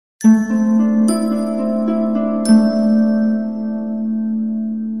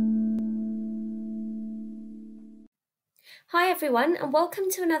Hi everyone, and welcome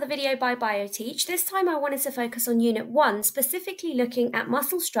to another video by BioTeach. This time I wanted to focus on Unit 1, specifically looking at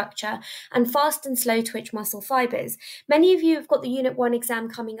muscle structure and fast and slow twitch muscle fibres. Many of you have got the Unit 1 exam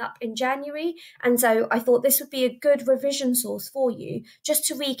coming up in January, and so I thought this would be a good revision source for you, just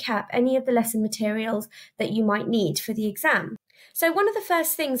to recap any of the lesson materials that you might need for the exam. So one of the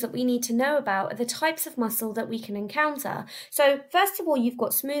first things that we need to know about are the types of muscle that we can encounter. So first of all, you've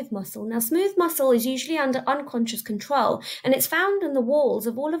got smooth muscle. Now, smooth muscle is usually under unconscious control, and it's found in the walls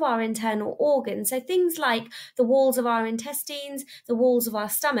of all of our internal organs. So things like the walls of our intestines, the walls of our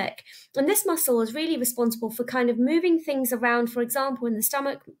stomach. And this muscle is really responsible for kind of moving things around, for example, in the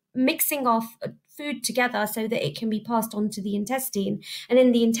stomach, mixing off food together so that it can be passed on to the intestine. And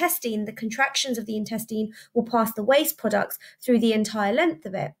in the intestine, the contractions of the intestine will pass the waste products through the entire length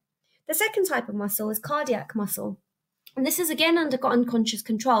of it. The second type of muscle is cardiac muscle. And this is again under unconscious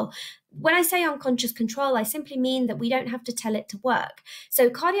control. When I say unconscious control, I simply mean that we don't have to tell it to work. So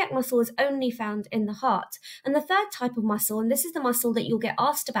cardiac muscle is only found in the heart. And the third type of muscle, and this is the muscle that you'll get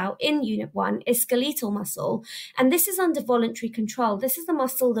asked about in Unit 1, is skeletal muscle. And this is under voluntary control. This is the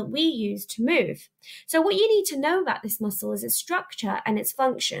muscle that we use to move. So what you need to know about this muscle is its structure and its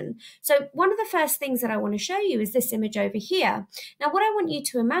function. So one of the first things that I want to show you is this image over here. Now, what I want you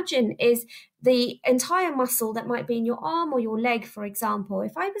to imagine is the entire muscle that might be in your arm or your leg, for example.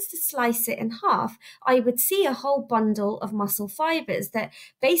 If I was to slice it in half, I would see a whole bundle of muscle fibers that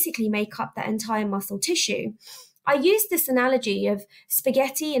basically make up that entire muscle tissue. I use this analogy of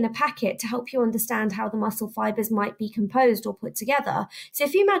spaghetti in a packet to help you understand how the muscle fibers might be composed or put together. So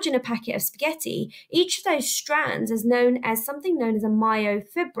if you imagine a packet of spaghetti, each of those strands is known as something known as a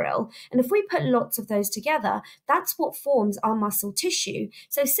myofibril. And if we put lots of those together, that's what forms our muscle tissue.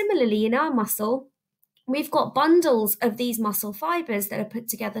 So similarly, in our muscle, we've got bundles of these muscle fibers that are put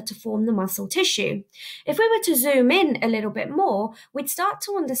together to form the muscle tissue. If we were to zoom in a little bit more, we'd start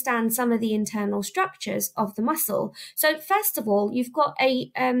to understand some of the internal structures of the muscle. So first of all, you've got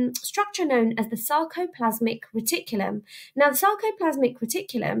a structure known as the sarcoplasmic reticulum. Now, the sarcoplasmic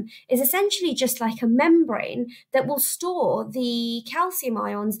reticulum is essentially just like a membrane that will store the calcium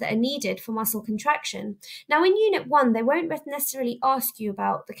ions that are needed for muscle contraction. Now, in Unit 1, they won't necessarily ask you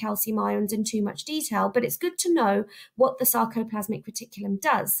about the calcium ions in too much detail, but it's good to know what the sarcoplasmic reticulum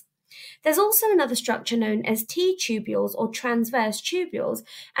does. There's also another structure known as T-tubules or transverse tubules,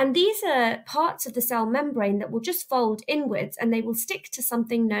 and these are parts of the cell membrane that will just fold inwards and they will stick to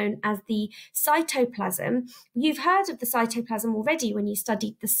something known as the cytoplasm. You've heard of the cytoplasm already when you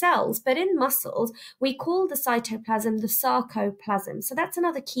studied the cells, but in muscles, we call the cytoplasm the sarcoplasm. So that's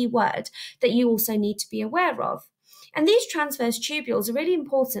another key word that you also need to be aware of. And these transverse tubules are really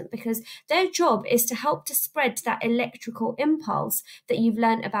important because their job is to help to spread that electrical impulse that you've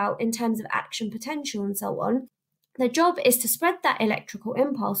learned about in terms of action potential and so on. Their job is to spread that electrical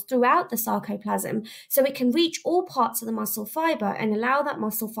impulse throughout the sarcoplasm so it can reach all parts of the muscle fiber and allow that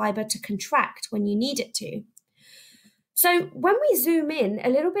muscle fiber to contract when you need it to. So when we zoom in a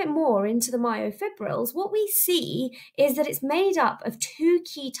little bit more into the myofibrils, what we see is that it's made up of two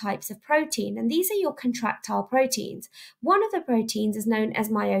key types of protein, and these are your contractile proteins. One of the proteins is known as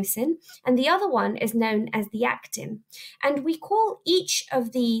myosin, and the other one is known as the actin. And we call each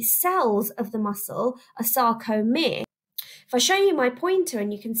of the cells of the muscle a sarcomere. If I show you my pointer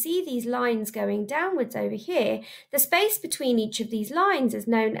and you can see these lines going downwards over here, the space between each of these lines is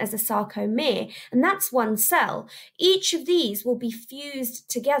known as a sarcomere, and that's one cell. Each of these will be fused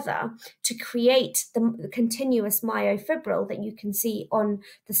together to create the continuous myofibril that you can see on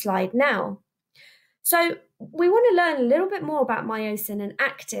the slide now. So we want to learn a little bit more about myosin and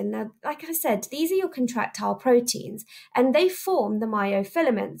actin. Now, like I said, these are your contractile proteins, and they form the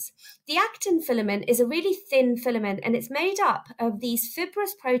myofilaments. The actin filament is a really thin filament, and it's made up of these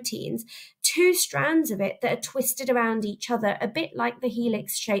fibrous proteins, two strands of it that are twisted around each other, a bit like the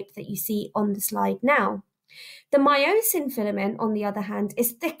helix shape that you see on the slide now. The myosin filament, on the other hand,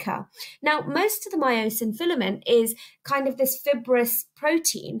 is thicker. Now, most of the myosin filament is kind of this fibrous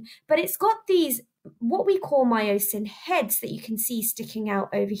protein, but it's got these what we call myosin heads that you can see sticking out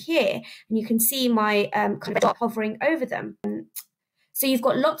over here, and you can see my kind of hovering over them. So you've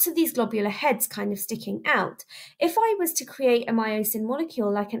got lots of these globular heads kind of sticking out. If I was to create a myosin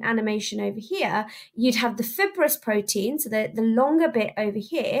molecule like an animation over here, you'd have the fibrous protein, so the longer bit over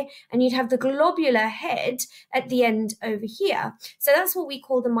here, and you'd have the globular head at the end over here. So that's what we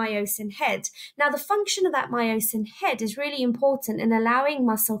call the myosin head. Now, the function of that myosin head is really important in allowing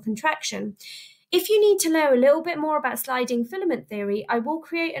muscle contraction. If you need to know a little bit more about sliding filament theory, I will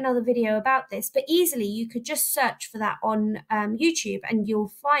create another video about this, but easily you could just search for that on YouTube and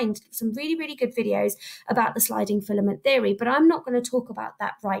you'll find some really, really good videos about the sliding filament theory, but I'm not going to talk about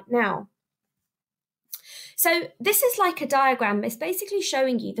that right now. So this is like a diagram. It's basically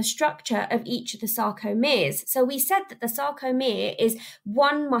showing you the structure of each of the sarcomeres. So we said that the sarcomere is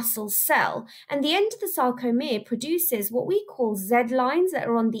one muscle cell, and the end of the sarcomere produces what we call Z lines that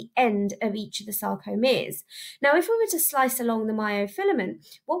are on the end of each of the sarcomeres. Now, if we were to slice along the myofilament,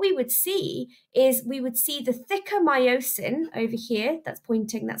 what we would see is we would see the thicker myosin over here, that's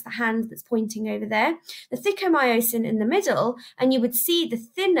the hand that's pointing over there, the thicker myosin in the middle, and you would see the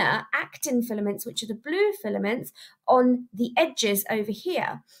thinner actin filaments, which are the blue filaments, on the edges over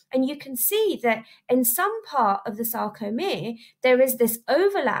here. And you can see that in some part of the sarcomere, there is this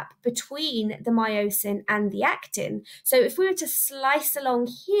overlap between the myosin and the actin. So if we were to slice along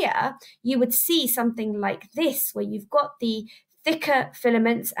here, you would see something like this, where you've got the thicker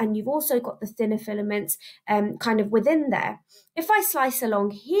filaments and you've also got the thinner filaments kind of within there. If I slice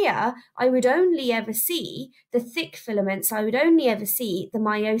along here, I would only ever see the thick filaments. I would only ever see the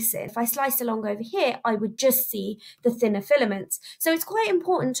myosin. If I slice along over here, I would just see the thinner filaments. So it's quite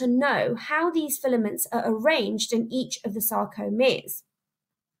important to know how these filaments are arranged in each of the sarcomeres.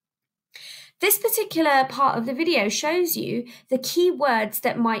 This particular part of the video shows you the key words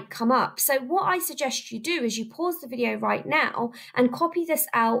that might come up. So what I suggest you do is you pause the video right now and copy this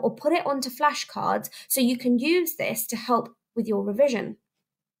out or put it onto flashcards so you can use this to help with your revision.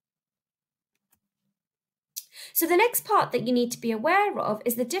 So the next part that you need to be aware of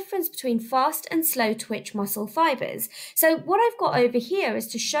is the difference between fast and slow twitch muscle fibres. So what I've got over here is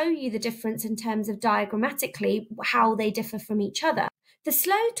to show you the difference in terms of diagrammatically how they differ from each other. The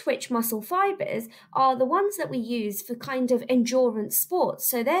slow twitch muscle fibres are the ones that we use for kind of endurance sports.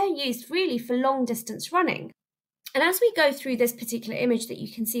 So they're used really for long distance running. And as we go through this particular image that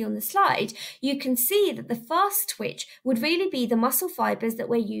you can see on the slide, you can see that the fast twitch would really be the muscle fibres that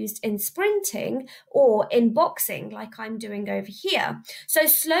were used in sprinting or in boxing, like I'm doing over here. So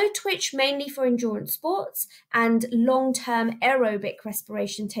slow twitch mainly for endurance sports, and long-term aerobic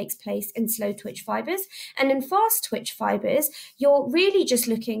respiration takes place in slow twitch fibres. And in fast twitch fibres, you're really just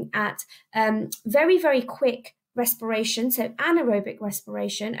looking at very, very quick respiration, so anaerobic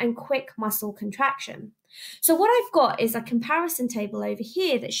respiration and quick muscle contraction. So what I've got is a comparison table over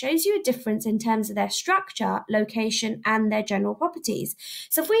here that shows you a difference in terms of their structure, location, and their general properties.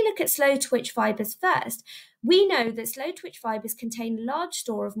 So if we look at slow twitch fibres first, we know that slow twitch fibres contain a large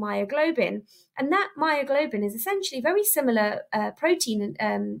store of myoglobin, and that myoglobin is essentially very similar protein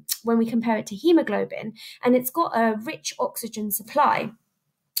when we compare it to hemoglobin, and it's got a rich oxygen supply.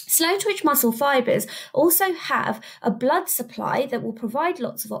 Slow twitch muscle fibres also have a blood supply that will provide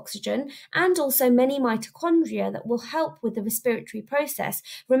lots of oxygen, and also many mitochondria that will help with the respiratory process.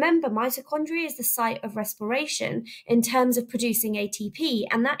 Remember, mitochondria is the site of respiration in terms of producing ATP,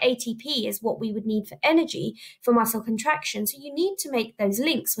 and that ATP is what we would need for energy for muscle contraction. So you need to make those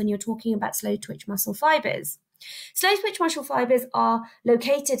links when you're talking about slow twitch muscle fibres. Slow twitch muscle fibres are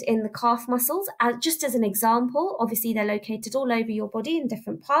located in the calf muscles. Just as an example, obviously they're located all over your body in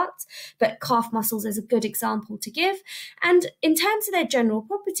different parts, but calf muscles is a good example to give. And in terms of their general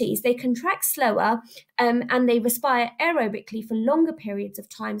properties, they contract slower and they respire aerobically for longer periods of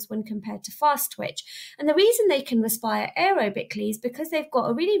times when compared to fast twitch. And the reason they can respire aerobically is because they've got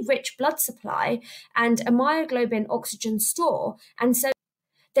a really rich blood supply and a myoglobin oxygen store, and so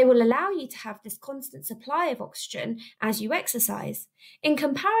they will allow you to have this constant supply of oxygen as you exercise. In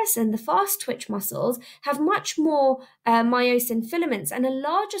comparison, the fast twitch muscles have much more myosin filaments and a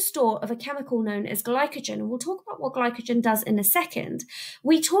larger store of a chemical known as glycogen. And we'll talk about what glycogen does in a second.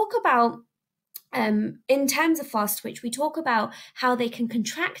 We talk about in terms of fast twitch, we talk about how they can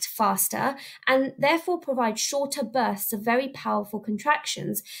contract faster and therefore provide shorter bursts of very powerful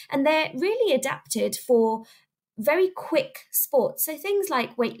contractions. And they're really adapted for very quick sports, so things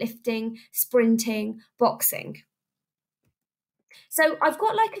like weightlifting, sprinting, boxing. So I've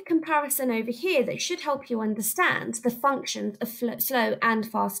got like a comparison over here that should help you understand the functions of slow and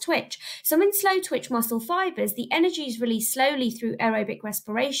fast twitch. So in slow twitch muscle fibres, the energy is released slowly through aerobic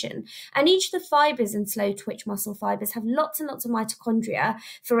respiration, and each of the fibres in slow twitch muscle fibres have lots and lots of mitochondria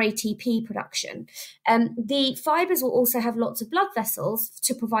for ATP production. The fibres will also have lots of blood vessels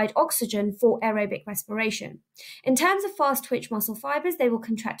to provide oxygen for aerobic respiration. In terms of fast twitch muscle fibres, they will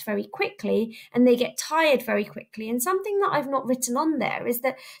contract very quickly and they get tired very quickly. And something that I've not written written on there is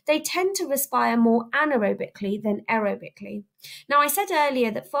that they tend to respire more anaerobically than aerobically. Now, I said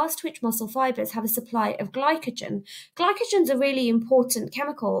earlier that fast-twitch muscle fibres have a supply of glycogen. Glycogen's a really important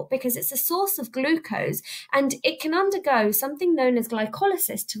chemical because it's a source of glucose, and it can undergo something known as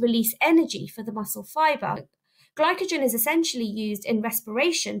glycolysis to release energy for the muscle fibre. Glycogen is essentially used in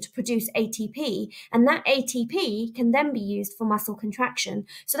respiration to produce ATP, and that ATP can then be used for muscle contraction.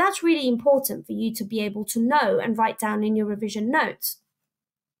 So that's really important for you to be able to know and write down in your revision notes.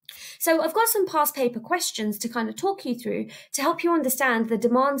 So I've got some past paper questions to kind of talk you through to help you understand the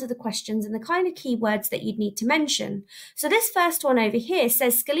demands of the questions and the kind of keywords that you'd need to mention. So this first one over here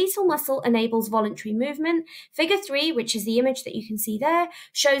says skeletal muscle enables voluntary movement. Figure 3, which is the image that you can see there,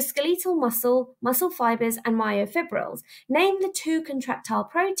 shows skeletal muscle, muscle fibers, and myofibrils. Name the 2 contractile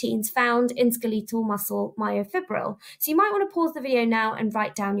proteins found in skeletal muscle myofibril. So you might want to pause the video now and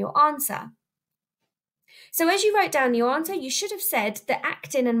write down your answer. So as you wrote down your answer, you should have said that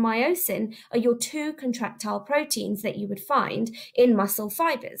actin and myosin are your 2 contractile proteins that you would find in muscle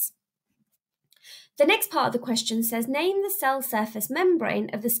fibers. The next part of the question says, name the cell surface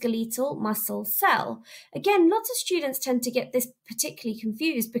membrane of the skeletal muscle cell. Again, lots of students tend to get this particularly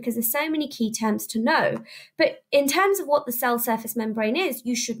confused because there's so many key terms to know. But in terms of what the cell surface membrane is,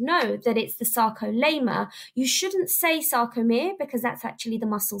 you should know that it's the sarcolemma. You shouldn't say sarcomere because that's actually the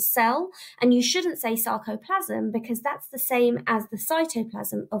muscle cell, and you shouldn't say sarcoplasm because that's the same as the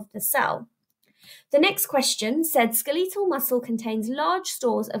cytoplasm of the cell. The next question said skeletal muscle contains large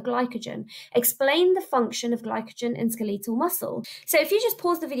stores of glycogen. Explain the function of glycogen in skeletal muscle. So if you just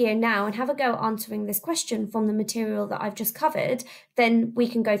pause the video now and have a go answering this question from the material that I've just covered, then we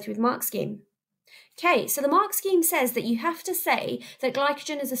can go through the mark scheme. Okay, so the mark scheme says that you have to say that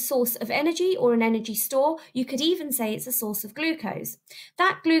glycogen is a source of energy or an energy store. You could even say it's a source of glucose.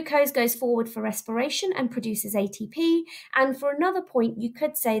 That glucose goes forward for respiration and produces ATP. And for another point, you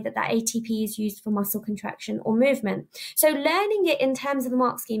could say that that ATP is used for muscle contraction or movement. So learning it in terms of the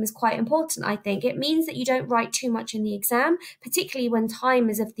mark scheme is quite important, I think. It means that you don't write too much in the exam, particularly when time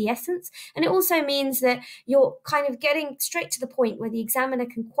is of the essence. And it also means that you're kind of getting straight to the point where the examiner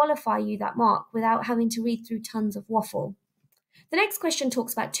can qualify you that mark without having to read through tons of waffle. The next question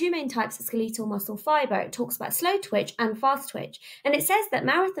talks about 2 main types of skeletal muscle fibre. It talks about slow twitch and fast twitch. And it says that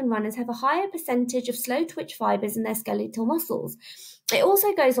marathon runners have a higher percentage of slow twitch fibres in their skeletal muscles. It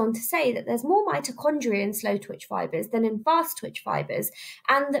also goes on to say that there's more mitochondria in slow twitch fibres than in fast twitch fibres,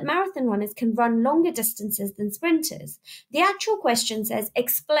 and that marathon runners can run longer distances than sprinters. The actual question says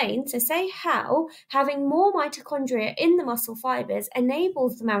explain, so say how having more mitochondria in the muscle fibres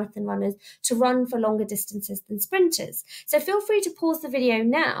enables the marathon runners to run for longer distances than sprinters. So feel free to pause the video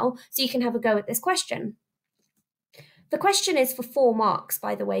now so you can have a go at this question. The question is for 4 marks,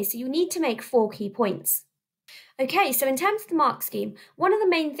 by the way, so you need to make 4 key points. Okay, so in terms of the mark scheme, one of the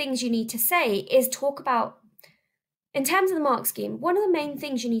main things you need to say is in terms of the mark scheme, one of the main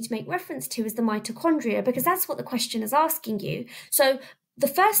things you need to make reference to is the mitochondria, because that's what the question is asking you. So the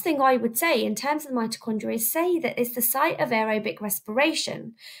first thing I would say in terms of the mitochondria is say that it's the site of aerobic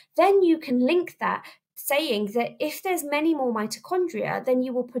respiration. Then you can link that saying that if there's many more mitochondria, then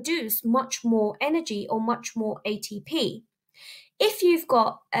you will produce much more energy or much more ATP. If you've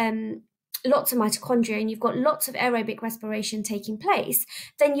got lots of mitochondria and you've got lots of aerobic respiration taking place,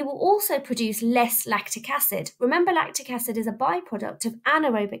 then you will also produce less lactic acid. Remember, lactic acid is a byproduct of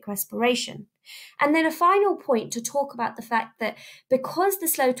anaerobic respiration. And then a final point to talk about the fact that because the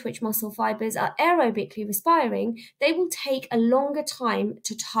slow twitch muscle fibers are aerobically respiring, they will take a longer time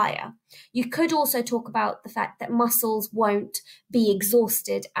to tire. You could also talk about the fact that muscles won't be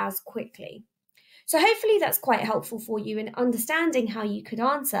exhausted as quickly. So hopefully that's quite helpful for you in understanding how you could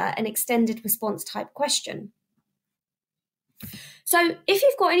answer an extended response type question. So if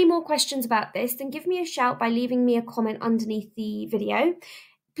you've got any more questions about this, then give me a shout by leaving me a comment underneath the video.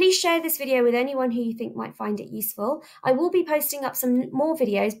 Please share this video with anyone who you think might find it useful. I will be posting up some more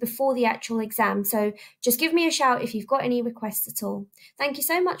videos before the actual exam, so just give me a shout if you've got any requests at all. Thank you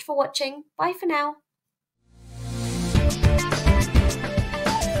so much for watching. Bye for now.